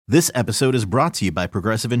This episode is brought to you by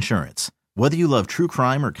Progressive Insurance. Whether you love true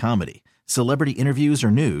crime or comedy, celebrity interviews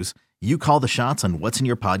or news, you call the shots on what's in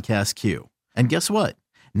your podcast queue. And guess what?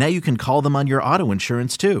 Now you can call them on your auto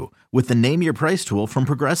insurance too with the Name Your Price tool from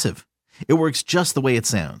Progressive. It works just the way it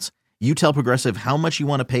sounds. You tell Progressive how much you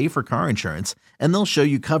want to pay for car insurance, and they'll show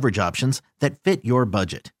you coverage options that fit your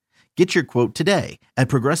budget. Get your quote today at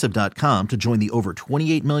Progressive.com to join the over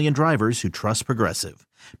 28 million drivers who trust Progressive.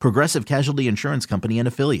 Progressive Casualty Insurance Company and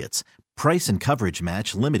Affiliates. Price and coverage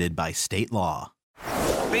match limited by state law.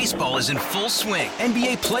 Baseball is in full swing.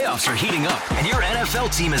 NBA playoffs are heating up, and your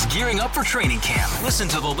NFL team is gearing up for training camp. Listen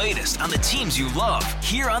to the latest on the teams you love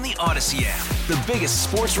here on the Odyssey app. The biggest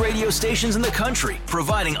sports radio stations in the country,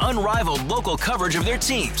 providing unrivaled local coverage of their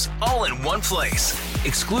teams, all in one place.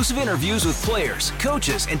 Exclusive interviews with players,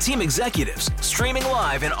 coaches, and team executives, streaming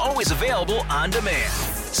live and always available on demand.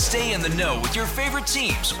 Stay in the know with your favorite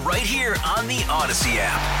teams right here on the Odyssey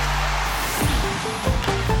app.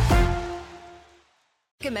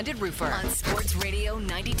 Recommended Roofer on Sports Radio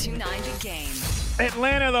 92.9 The Game.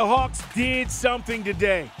 Atlanta, the Hawks did something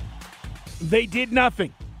today. They did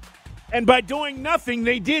nothing. And by doing nothing,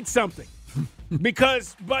 they did something.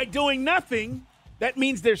 Because by doing nothing, that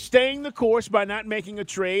means they're staying the course by not making a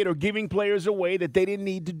trade or giving players away that they didn't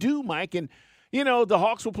need to do, Mike. And, you know, the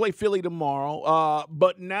Hawks will play Philly tomorrow.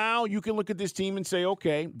 But now you can look at this team and say,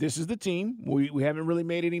 okay, this is the team. We haven't really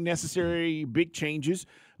made any necessary big changes.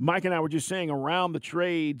 Mike and I were just saying around the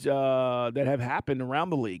trades that have happened around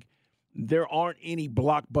the league, there aren't any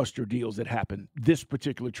blockbuster deals that happen this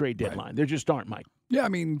particular trade deadline. Right. There just aren't, Mike. Yeah, I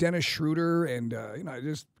mean, Dennis Schroeder and,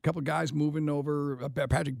 just a couple of guys moving over.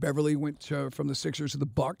 Patrick Beverley went from the Sixers to the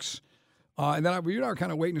Bucks. And then we are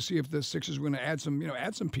kind of waiting to see if the Sixers were going to add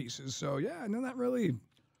some pieces. So, yeah, nothing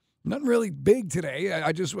really big today.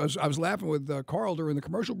 I was laughing with Carl during the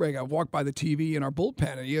commercial break. I walked by the TV in our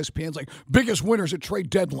bullpen, and ESPN's like, biggest winners at trade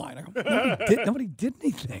deadline. I go, nobody did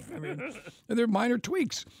anything. I mean, and they're minor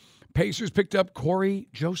tweaks. Pacers picked up Corey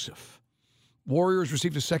Joseph. Warriors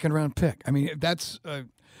received a second-round pick. I mean, that's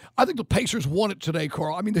I think the Pacers won it today,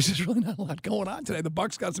 Carl. I mean, there's just really not a lot going on today. The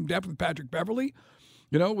Bucks got some depth with Patrick Beverley.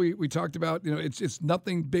 You know, we talked about, it's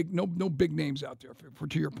nothing big, no big names out there for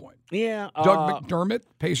to your point. Yeah. Doug McDermott,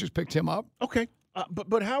 Pacers picked him up. Okay.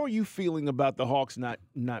 But how are you feeling about the Hawks not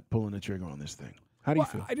pulling the trigger on this thing? How do you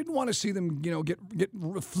feel? I didn't want to see them, get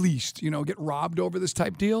fleeced, get robbed over this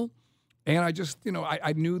type deal. And I just,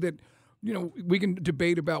 I knew that, we can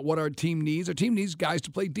debate about what our team needs. Our team needs guys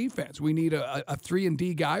to play defense. We need a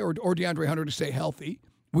 3-and-D guy or DeAndre Hunter to stay healthy.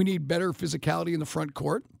 We need better physicality in the front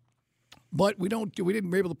court. But we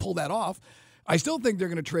didn't be able to pull that off. I still think they're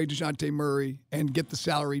going to trade Dejounte Murray and get the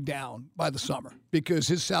salary down by the summer because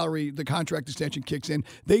his salary, the contract extension kicks in.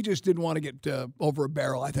 They just didn't want to get over a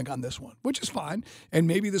barrel, I think, on this one, which is fine. And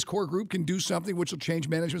maybe this core group can do something which will change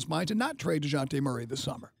management's mind to not trade Dejounte Murray this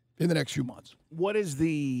summer in the next few months. What's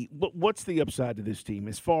the upside to this team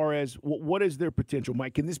as far as what is their potential,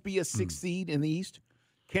 Mike? Can this be a 6th seed in the East?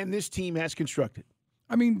 Can this team as constructed?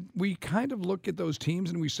 I mean, we kind of look at those teams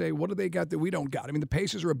and we say, what do they got that we don't got? I mean, the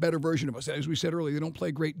Pacers are a better version of us. As we said earlier, they don't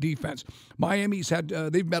play great defense. Miami's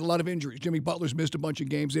they've had a lot of injuries. Jimmy Butler's missed a bunch of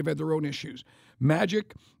games. They've had their own issues.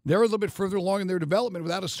 Magic, they're a little bit further along in their development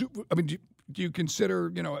without a super. I mean, do you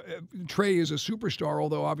consider, Trey is a superstar,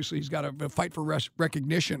 although obviously he's got to fight for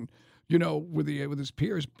recognition, with his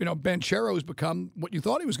peers. Ben Chero has become what you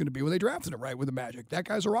thought he was going to be when they drafted him, right, with the Magic. That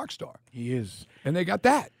guy's a rock star. He is. And they got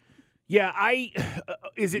that. Yeah,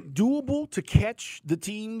 is it doable to catch the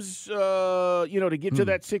teams, to get to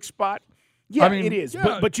that 6th spot? Yeah, it is.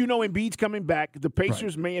 Yeah. But Embiid's coming back. The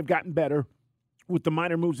Pacers may have gotten better with the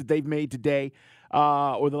minor moves that they've made today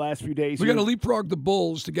or the last few days. We got to leapfrog the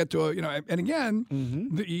Bulls to get to and again,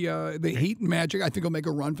 the Heat and Magic, I think will make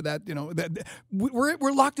a run for that.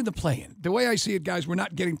 We're locked in the play-in. The way I see it, guys, we're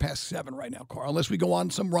not getting past 7 right now, Carl, unless we go on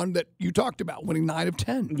some run that you talked about, winning 9 of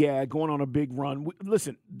 10. Yeah, going on a big run.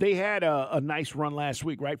 Listen, they had a nice run last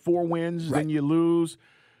week, right? 4 wins, then you lose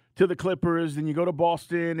to the Clippers, then you go to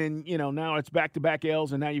Boston, and, now it's back-to-back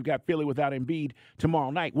L's, and now you've got Philly without Embiid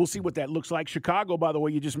tomorrow night. We'll see what that looks like. Chicago, by the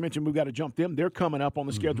way, you just mentioned we've got to jump them. They're coming up on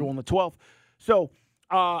the schedule on the 12th. So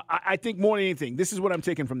I think more than anything, this is what I'm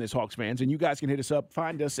taking from this, Hawks fans, and you guys can hit us up.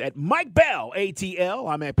 Find us at Mike Bell,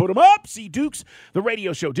 ATL. I'm at Put 'em Up, see Dukes, the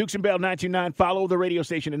radio show. Dukes and Bell 929. Follow the radio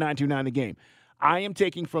station at 929 The Game. I am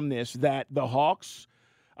taking from this that the Hawks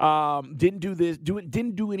didn't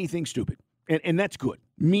do anything stupid. And that's good,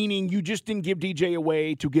 meaning you just didn't give DJ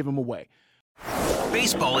away to give him away.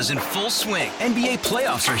 Baseball is in full swing. NBA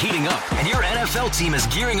playoffs are heating up, and your NFL team is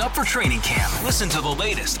gearing up for training camp. Listen to the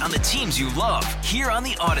latest on the teams you love here on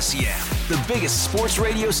the Odyssey app. The biggest sports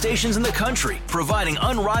radio stations in the country, providing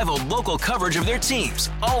unrivaled local coverage of their teams,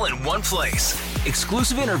 all in one place.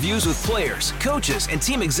 Exclusive interviews with players, coaches, and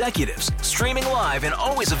team executives, streaming live and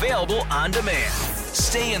always available on demand.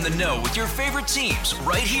 Stay in the know with your favorite teams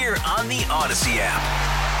right here on the Odyssey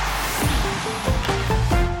app.